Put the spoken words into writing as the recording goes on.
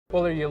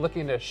Well, are you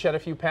looking to shed a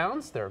few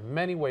pounds? There are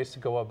many ways to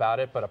go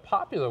about it, but a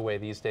popular way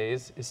these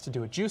days is to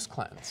do a juice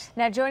cleanse.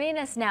 Now, joining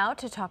us now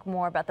to talk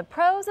more about the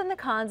pros and the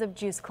cons of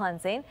juice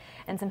cleansing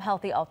and some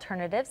healthy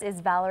alternatives is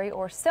Valerie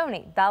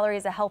Orsoni. Valerie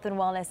is a health and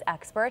wellness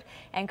expert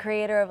and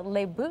creator of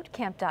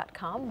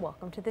LeBootCamp.com.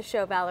 Welcome to the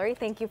show, Valerie.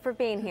 Thank you for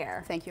being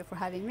here. Thank you for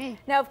having me.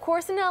 Now, of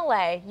course, in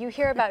LA, you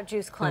hear about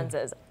juice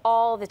cleanses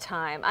all the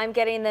time. I'm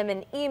getting them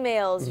in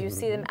emails. You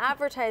see them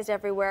advertised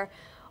everywhere.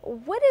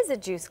 What is a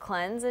juice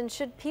cleanse, and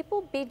should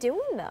people be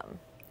doing them?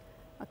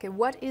 Okay,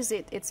 what is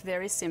it? It's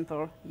very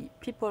simple.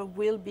 People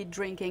will be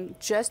drinking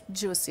just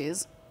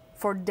juices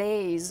for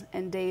days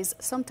and days,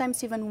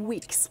 sometimes even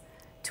weeks,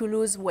 to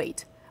lose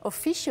weight.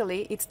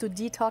 Officially, it's to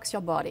detox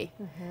your body.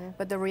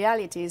 But the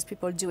reality is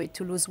people do it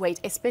to lose weight,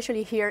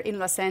 especially here in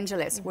Los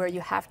Angeles, where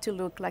you have to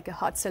look like a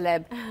hot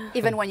celeb,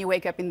 even when you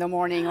wake up in the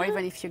morning, or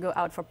even if you go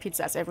out for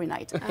pizzas every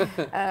night.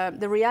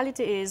 The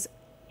reality is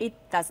it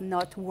does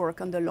not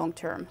work on the long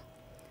term.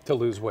 To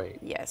lose weight?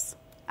 Yes.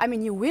 I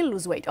mean, you will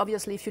lose weight.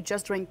 Obviously, if you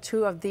just drink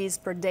 2 of these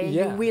per day,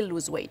 you will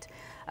lose weight.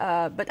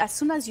 But as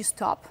soon as you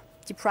stop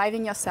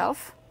depriving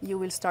yourself, you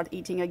will start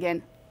eating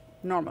again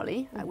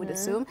normally, I would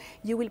assume.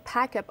 You will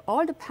pack up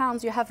all the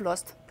pounds you have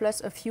lost,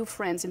 plus a few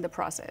friends in the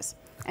process.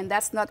 And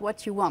that's not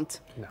what you want.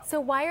 No. So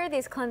why are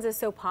these cleanses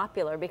so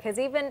popular? Because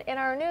even in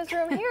our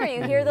newsroom here,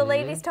 you hear the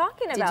ladies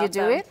talking about them. Did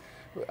you do it?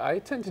 I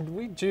tend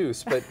to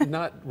juice, but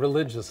not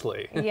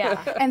religiously.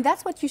 Yeah. And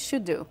that's what you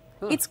should do.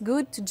 It's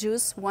good to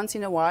juice once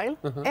in a while.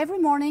 Every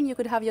morning you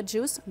could have your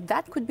juice.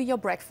 That could be your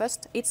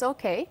breakfast. It's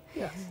okay.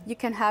 Yes. You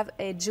can have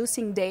a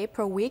juicing day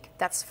per week.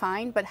 That's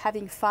fine. But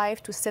having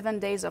 5 to 7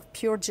 days of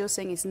pure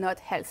juicing is not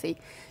healthy.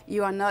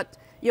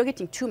 You're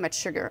getting too much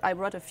sugar. I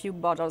brought a few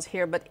bottles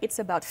here, but it's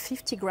about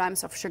 50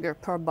 grams of sugar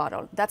per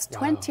bottle. That's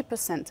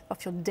 20%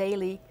 of your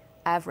daily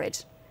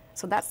average.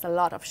 So that's a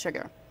lot of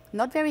sugar.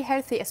 Not very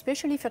healthy,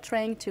 especially if you're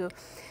trying to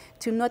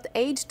not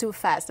age too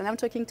fast. And I'm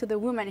talking to the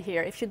woman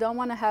here. If you don't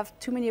want to have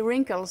too many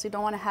wrinkles, you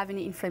don't want to have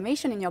any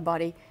inflammation in your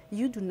body,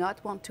 you do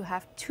not want to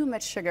have too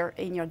much sugar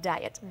in your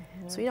diet.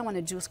 So you don't want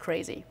to juice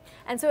crazy.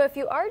 And so if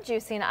you are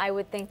juicing, I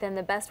would think then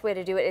the best way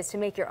to do it is to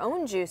make your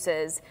own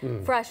juices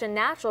fresh and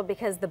natural,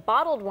 because the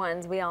bottled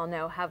ones, we all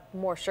know, have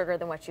more sugar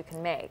than what you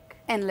can make.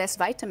 And less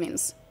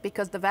vitamins,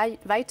 because the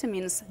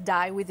vitamins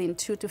die within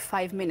 2 to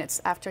 5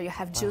 minutes after you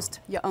have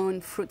juiced your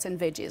own fruits and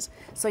veggies.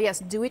 So yes,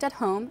 do it at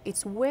home.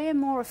 It's way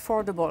more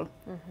affordable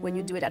when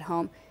you do it at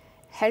home,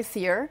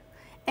 healthier,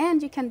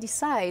 and you can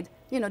decide,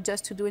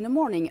 just to do in the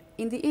morning,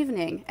 in the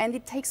evening, and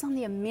it takes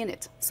only a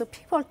minute. So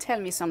people tell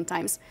me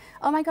sometimes,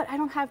 oh my God, I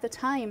don't have the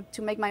time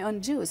to make my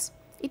own juice.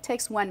 It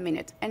takes 1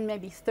 minute and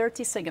maybe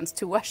 30 seconds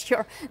to wash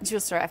your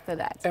juicer after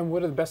that. And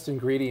what are the best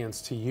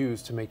ingredients to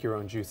use to make your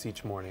own juice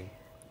each morning?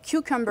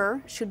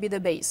 Cucumber should be the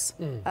base.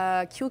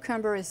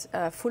 Cucumber is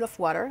full of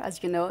water,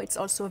 as you know. It's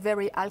also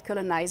very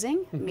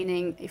alkalinizing,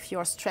 meaning if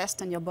you're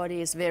stressed and your body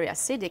is very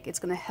acidic, it's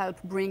going to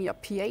help bring your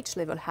pH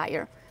level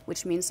higher,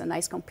 which means a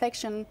nice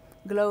complexion,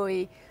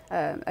 glowy,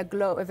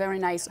 a very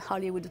nice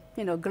Hollywood,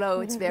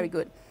 glow. It's very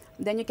good.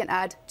 Then you can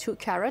add 2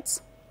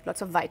 carrots,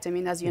 lots of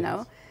vitamin, as you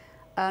know.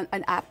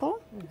 An apple,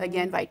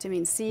 again,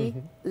 vitamin C,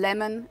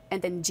 lemon,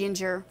 and then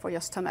ginger for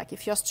your stomach.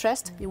 If you're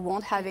stressed, you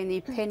won't have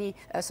any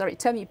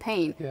tummy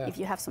pain if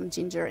you have some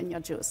ginger in your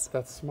juice.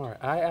 That's smart.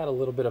 I add a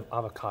little bit of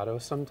avocado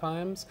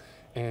sometimes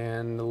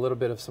and a little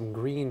bit of some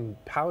green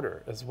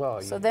powder as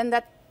well. So then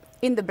that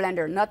in the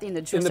blender, not in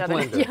the juicer. In the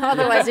blender.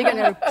 Otherwise, you're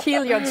going to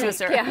kill your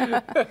juicer.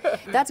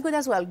 That's good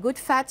as well. Good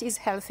fat is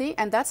healthy,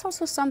 and that's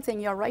also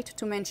something, you're right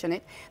to mention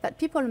it, that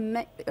people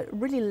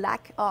really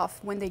lack of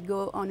when they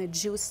go on a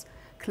juice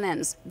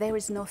cleanse. There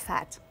is no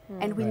fat,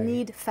 and we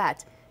need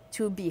fat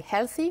to be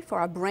healthy,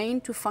 for our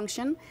brain to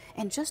function,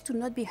 and just to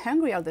not be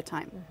hungry all the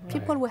time.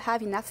 People who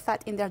have enough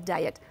fat in their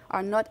diet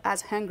are not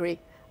as hungry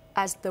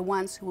as the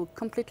ones who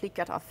completely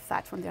cut off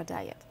fat from their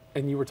diet.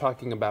 And you were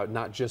talking about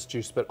not just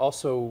juice, but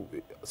also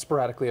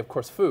sporadically, of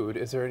course, food.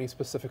 Is there any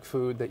specific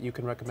food that you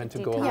can recommend to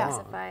go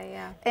along?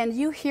 And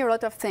you hear a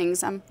lot of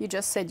things. You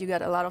just said you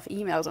got a lot of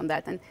emails on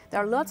that, and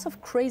there are lots of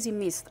crazy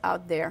myths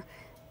out there.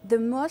 The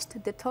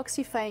most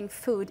detoxifying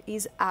food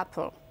is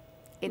apple.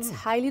 It's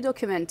highly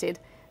documented.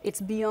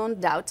 It's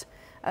beyond doubt.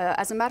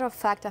 As a matter of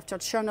fact, after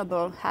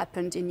Chernobyl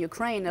happened in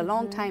Ukraine a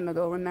long time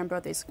ago,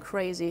 remember this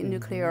crazy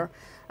nuclear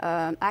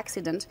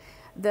accident,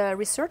 the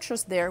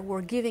researchers there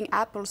were giving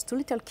apples to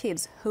little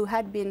kids who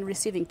had been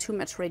receiving too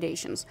much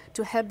radiations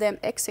to help them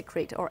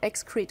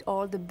excrete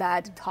all the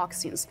bad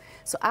toxins.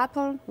 So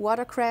apple,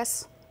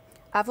 watercress,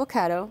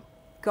 avocado,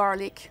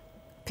 garlic,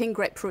 pink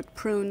grapefruit,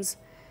 prunes,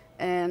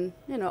 and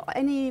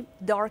any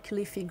dark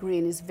leafy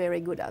green is very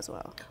good as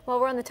well. Well,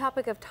 we're on the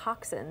topic of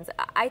toxins.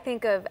 I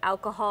think of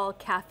alcohol,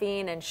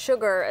 caffeine, and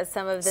sugar as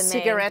some of the main...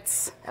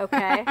 Cigarettes.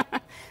 Okay.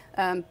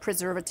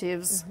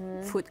 Preservatives,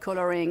 food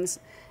colorings,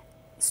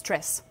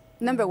 stress.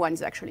 Number one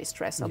is actually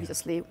stress,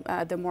 obviously.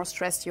 The more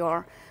stressed you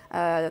are,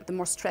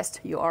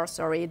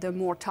 the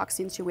more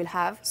toxins you will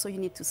have. So you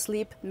need to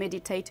sleep,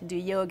 meditate, do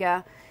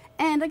yoga,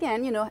 and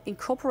again,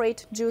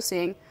 incorporate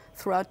juicing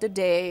throughout the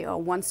day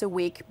or once a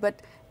week, but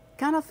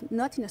kind of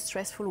not in a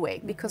stressful way.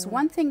 Because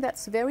one thing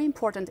that's very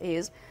important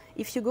is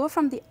if you go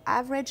from the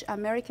average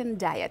American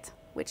diet,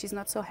 which is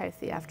not so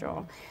healthy after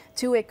all,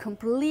 to a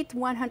complete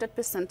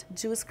 100%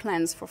 juice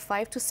cleanse for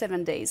 5 to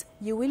 7 days,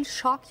 you will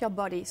shock your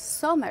body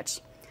so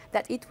much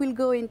that it will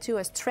go into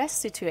a stress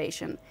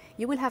situation.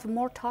 You will have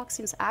more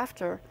toxins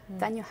after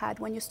than you had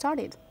when you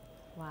started.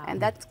 Wow.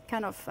 And that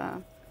kind of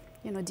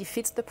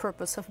defeats the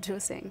purpose of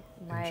juicing.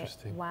 Right.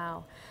 Interesting.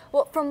 Wow.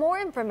 Well, for more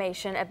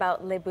information about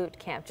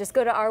LeBootCamp, just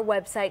go to our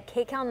website,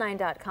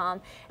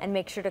 kcal9.com, and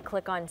make sure to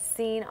click on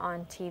Seen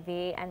on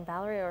TV. And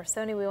Valerie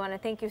Orsoni, we want to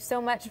thank you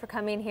so much for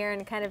coming here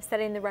and kind of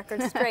setting the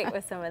record straight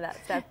with some of that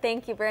stuff.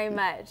 Thank you very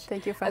much.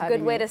 Thank you for having me. A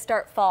good way to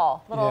start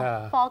fall.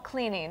 Fall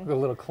cleaning. A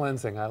little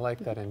cleansing. I like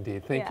that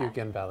indeed. Thank you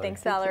again, Valerie.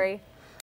 Thanks, Valerie.